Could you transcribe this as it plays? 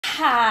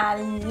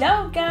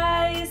Hello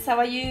guys, how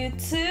are you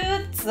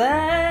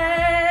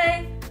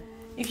today?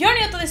 If you're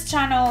new to this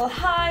channel,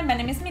 hi, my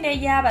name is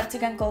Mireia, but you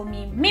can call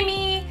me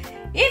Mimi.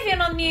 If you're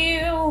not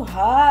new,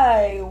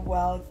 hi,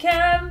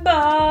 welcome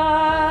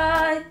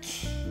back.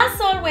 As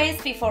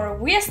always, before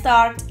we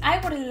start, I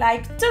would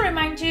like to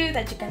remind you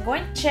that you can go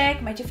and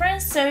check my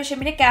different social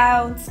media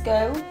accounts.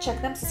 Go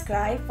check them,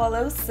 subscribe,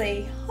 follow,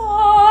 say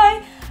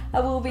hi. I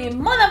will be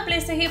more than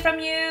pleased to hear from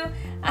you.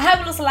 I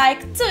would also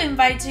like to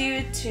invite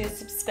you to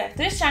subscribe to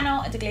this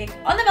channel and to click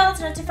on the bell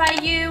to notify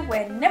you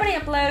whenever I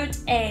upload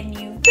a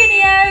new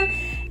video.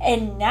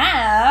 And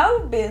now,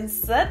 being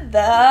said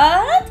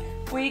that,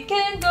 we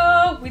can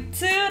go with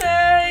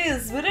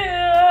today's video.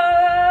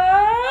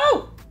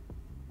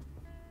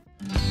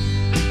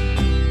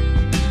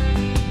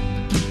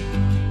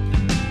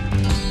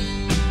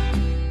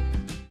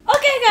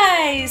 Okay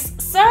guys,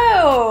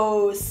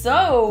 so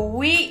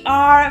we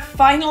are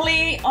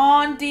finally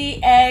on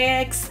the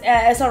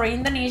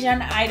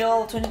Indonesian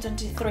Idol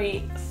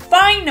 2023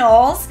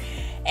 finals.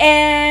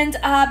 And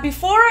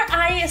before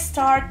I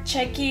start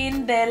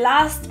checking the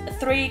last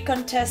three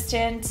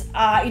contestants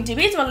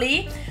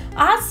individually,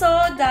 I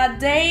saw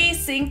that they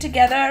sing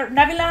together.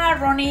 Nabilah,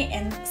 Rony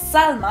and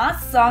Salma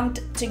sung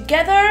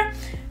together.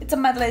 It's a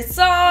medley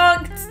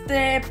song. It's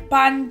the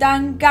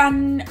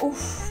Pandangan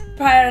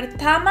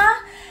Pertama.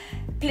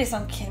 Please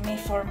don't kill me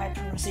for my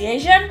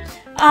pronunciation.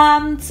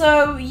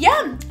 So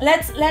yeah,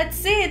 let's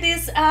see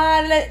this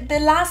the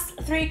last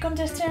three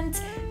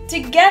contestants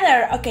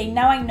together. Okay,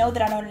 now I know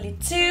there are only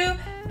two,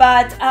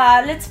 but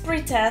let's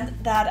pretend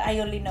that I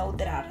only know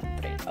there are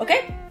three.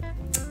 Okay,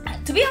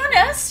 to be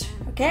honest,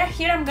 okay,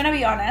 here I'm gonna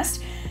be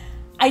honest.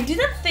 I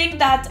didn't think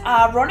that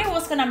Rony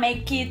was gonna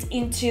make it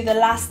into the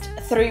last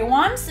three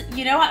ones.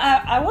 You know,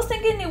 I was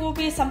thinking it would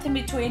be something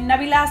between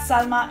Nabilah,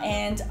 Salma,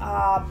 and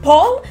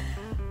Paul.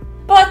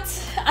 But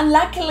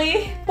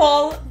unluckily,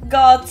 Paul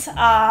got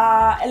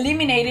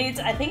eliminated.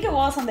 I think it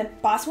was on the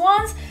past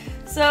ones.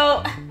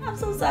 So I'm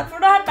so sad for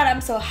that, but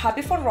I'm so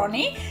happy for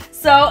Rony.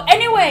 So,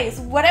 anyways,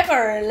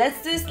 whatever.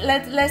 Let's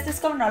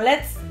discover now.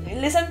 Let's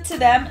listen to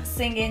them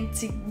singing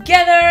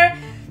together.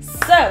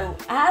 So,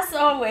 as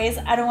always,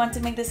 I don't want to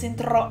make this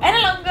intro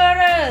any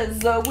longer.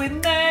 So,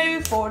 with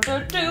no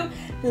further ado,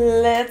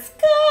 let's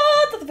go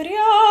to the video.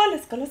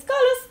 Let's go.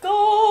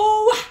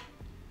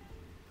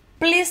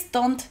 Please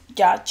don't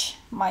judge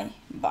my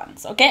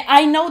buns, okay?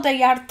 I know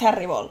they are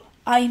terrible,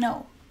 I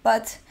know,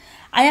 but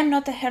I am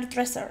not a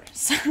hairdresser,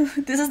 so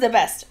this is the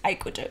best I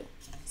could do,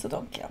 so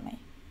don't kill me.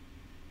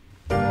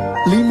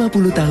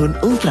 50 tahun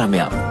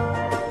Ultramilk,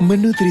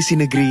 menutrisi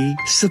negeri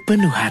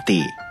sepenuh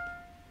hati.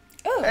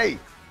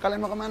 Hey, kalian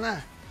mau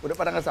kemana? Udah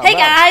pada nggak sabar? Hey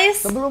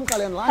guys! Sebelum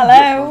kalian lanjut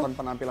nonton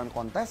penampilan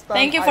kontestan,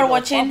 thank you for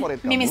watching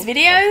Mimi's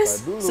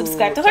videos.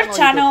 Subscribe to her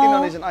channel.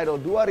 Indonesian Idol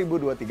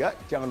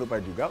 2023. Jangan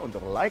lupa juga untuk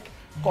like,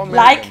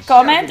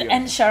 comment,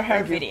 and share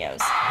her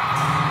videos.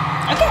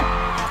 Okay.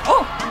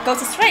 Oh, it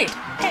goes straight.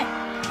 Okay.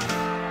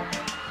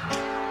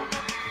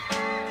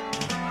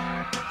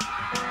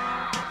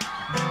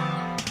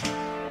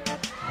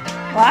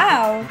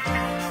 Wow.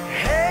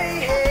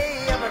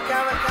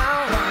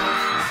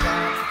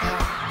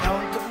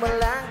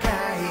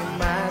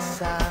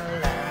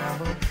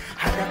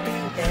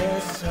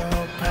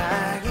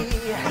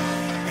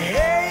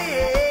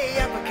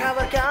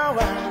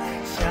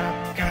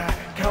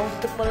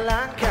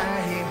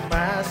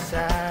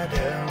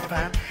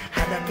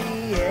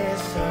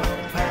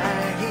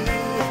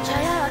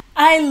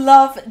 I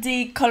love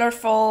the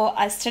colorful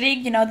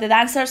aesthetic. You know, the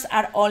dancers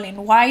are all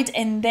in white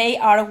and they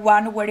are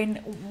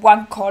wearing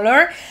one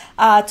color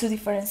to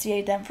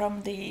differentiate them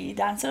from the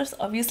dancers,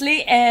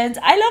 obviously. And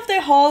I love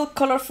the whole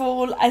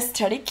colorful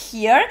aesthetic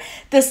here.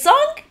 The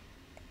song,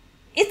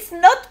 it's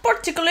not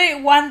particularly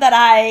one that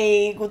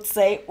I would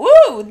say,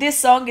 ooh, this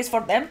song is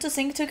for them to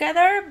sing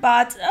together,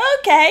 but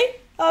okay.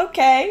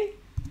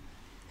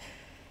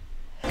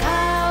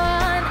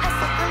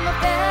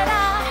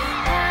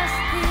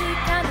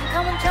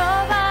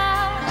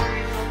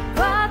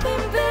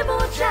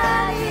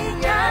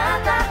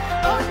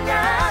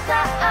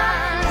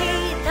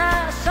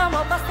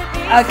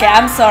 Okay,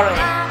 I'm sorry,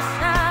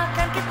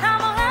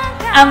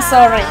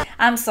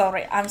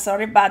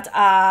 but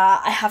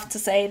I have to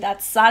say that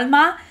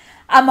Salma,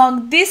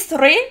 among these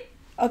three,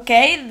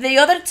 okay, the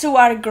other two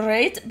are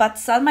great, but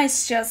Salma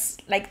is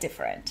just like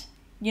different.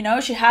 You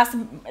know, she has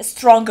a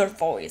stronger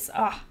voice.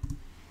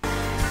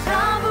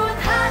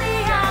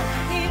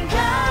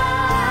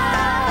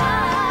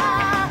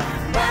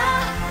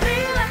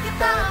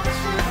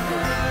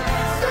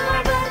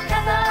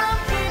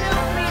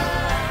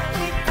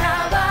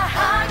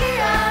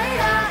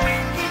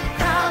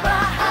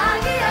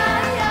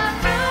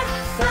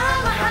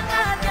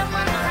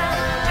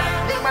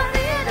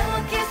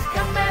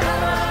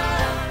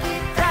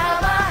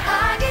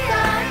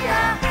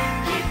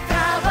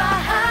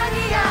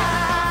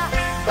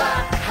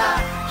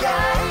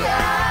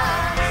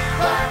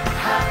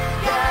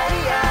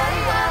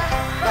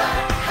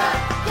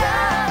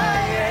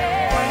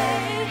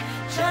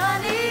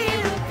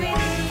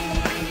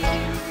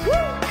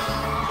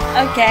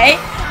 Okay,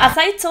 as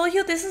I told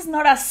you, this is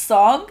not a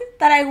song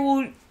that I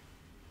will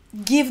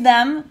give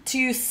them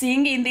to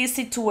sing in this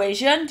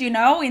situation, you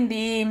know, in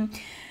the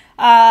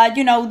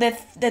you know,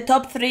 the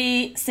top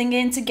three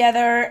singing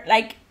together.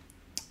 Like,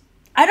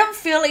 I don't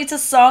feel it's a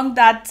song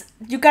that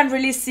you can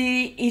really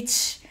see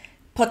each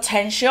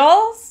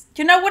potentials,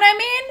 you know what I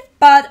mean?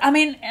 But I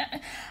mean,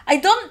 I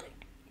don't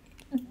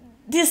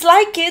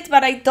dislike it,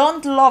 but I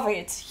don't love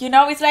it, you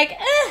know. It's like,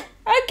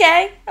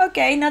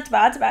 okay, not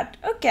bad, but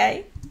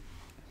okay.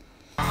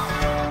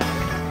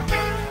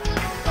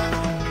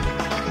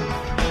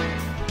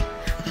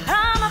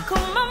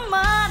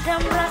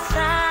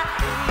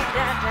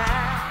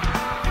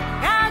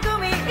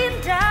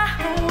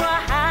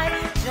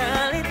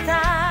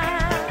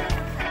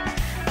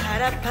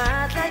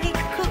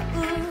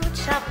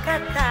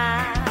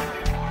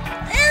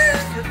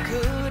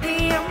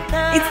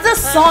 It's the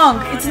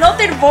song, it's not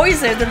their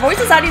voices. The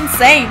voices are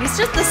insane, it's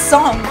just the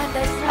song.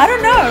 I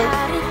don't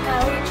know.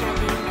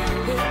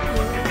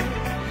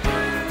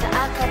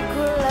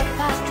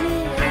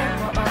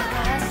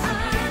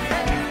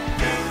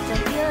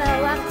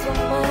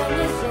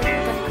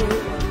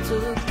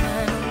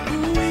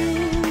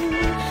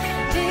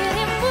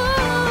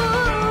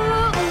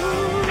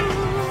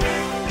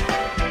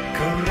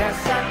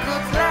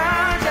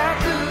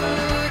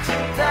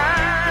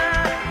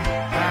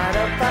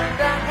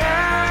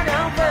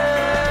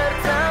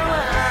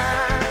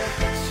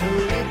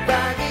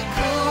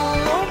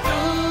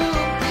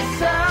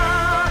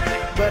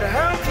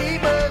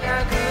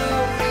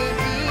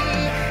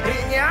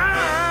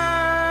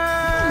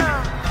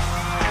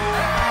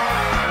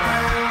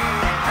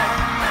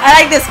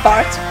 I like this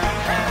part.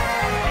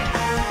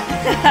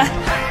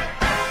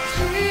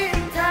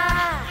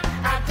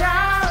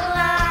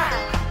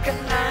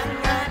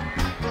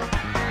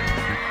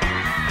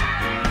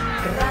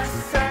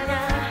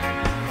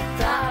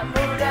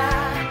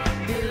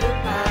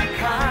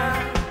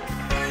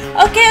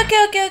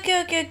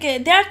 Okay.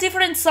 They are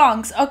different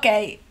songs.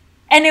 Okay.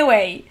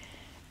 Anyway,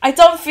 I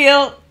don't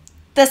feel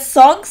the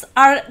songs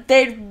are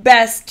their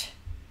best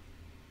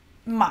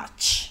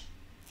match.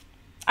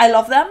 I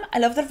love them. I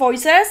love their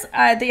voices.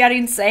 They are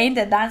insane,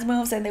 the dance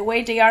moves and the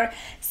way they are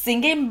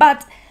singing.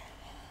 But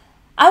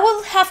I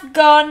would have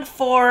gone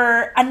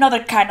for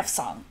another kind of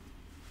song.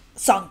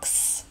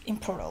 Songs in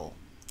plural.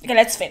 Okay,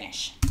 let's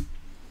finish.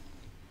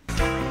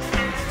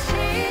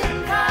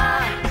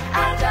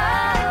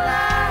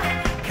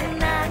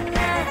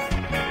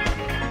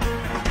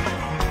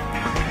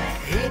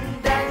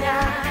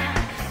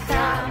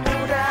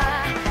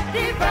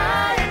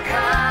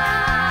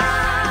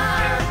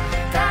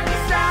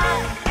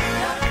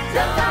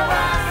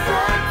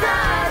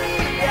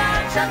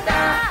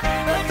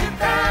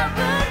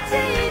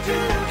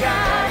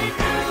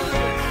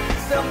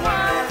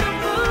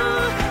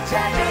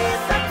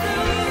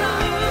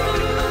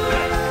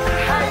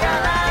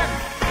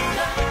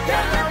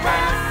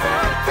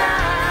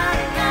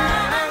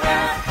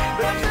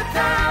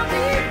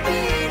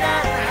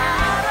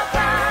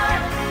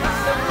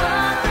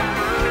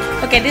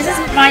 Okay, this is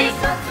my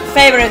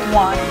favorite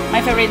one,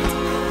 my favorite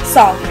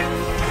song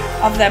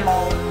of them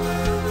all.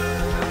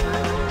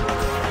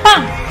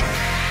 Bam!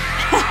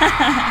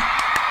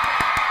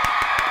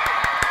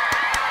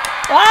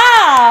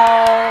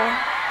 Wow!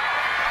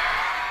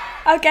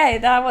 Okay,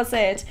 that was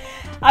it.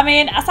 I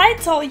mean, as I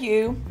told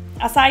you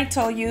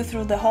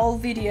through the whole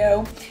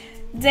video,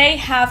 they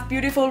have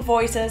beautiful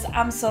voices.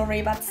 I'm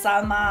sorry, but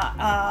Salma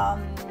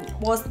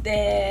was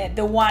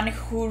the one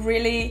who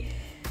really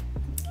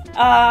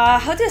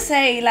how to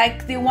say,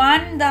 like the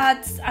one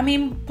that, I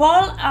mean,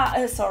 Rony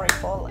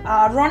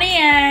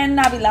and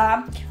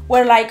Nabilah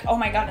were like, oh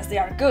my goodness, they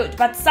are good,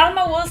 but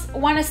Salma was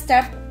one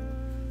step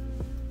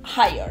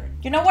higher,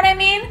 you know what I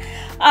mean?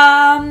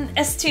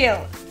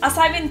 Still, as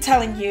I've been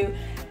telling you,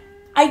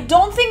 I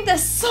don't think the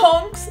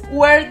songs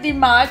were the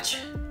match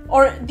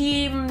or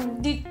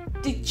the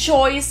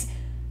choice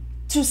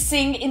to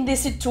sing in this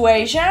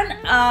situation.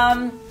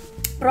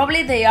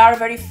 Probably they are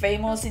very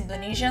famous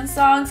Indonesian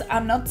songs.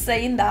 I'm not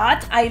saying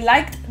that. I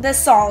liked the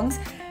songs,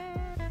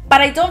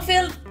 but I don't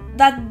feel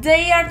that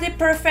they are the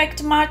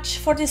perfect match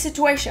for the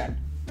situation.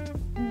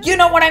 You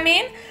know what I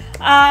mean?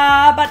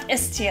 But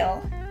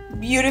still,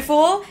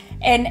 beautiful.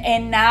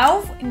 And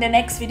now in the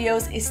next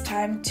videos it's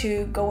time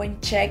to go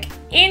and check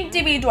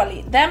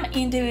individually,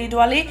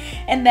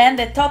 and then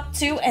the top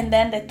 2 and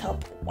then the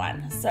top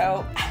 1.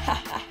 So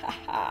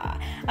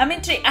I'm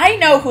intrigued. I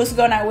know who's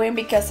gonna win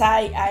because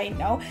I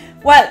know.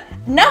 Well,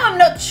 now I'm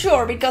not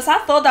sure because I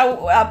thought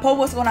that Paul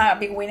was gonna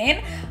be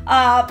winning.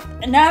 Now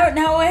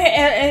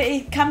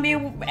it can be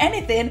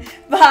anything.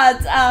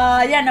 But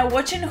yeah, now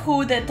watching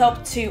who the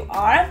top 2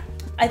 are,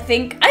 I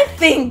think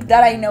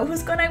that I know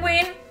who's gonna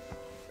win.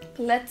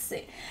 Let's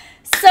see.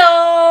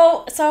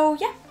 So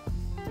yeah.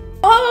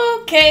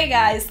 Okay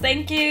guys,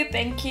 thank you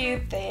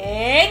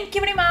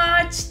very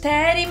much.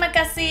 Terima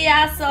kasih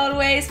as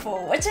always for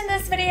watching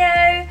this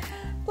video.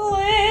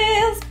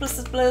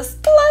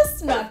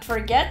 Please not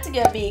forget to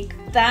give a big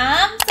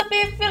thumbs up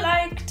if you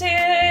liked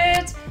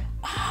it.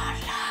 I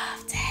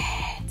loved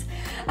it.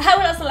 I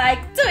would also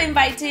like to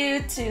invite you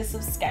to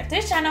subscribe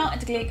to the channel and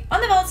to click on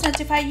the bell to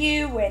notify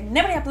you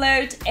whenever I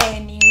upload a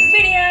new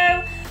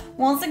video.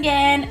 Once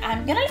again,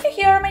 I'm gonna leave you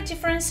here on my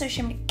different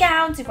social media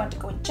accounts. If you want to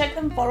go and check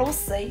them, follow,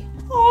 say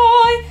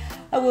hi.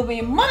 I will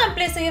be more than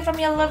pleased to hear from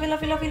you. Love you,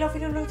 love you, love you, love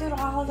you, love you,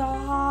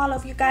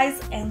 love you guys,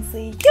 and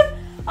see you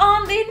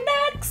on the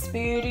next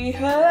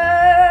video.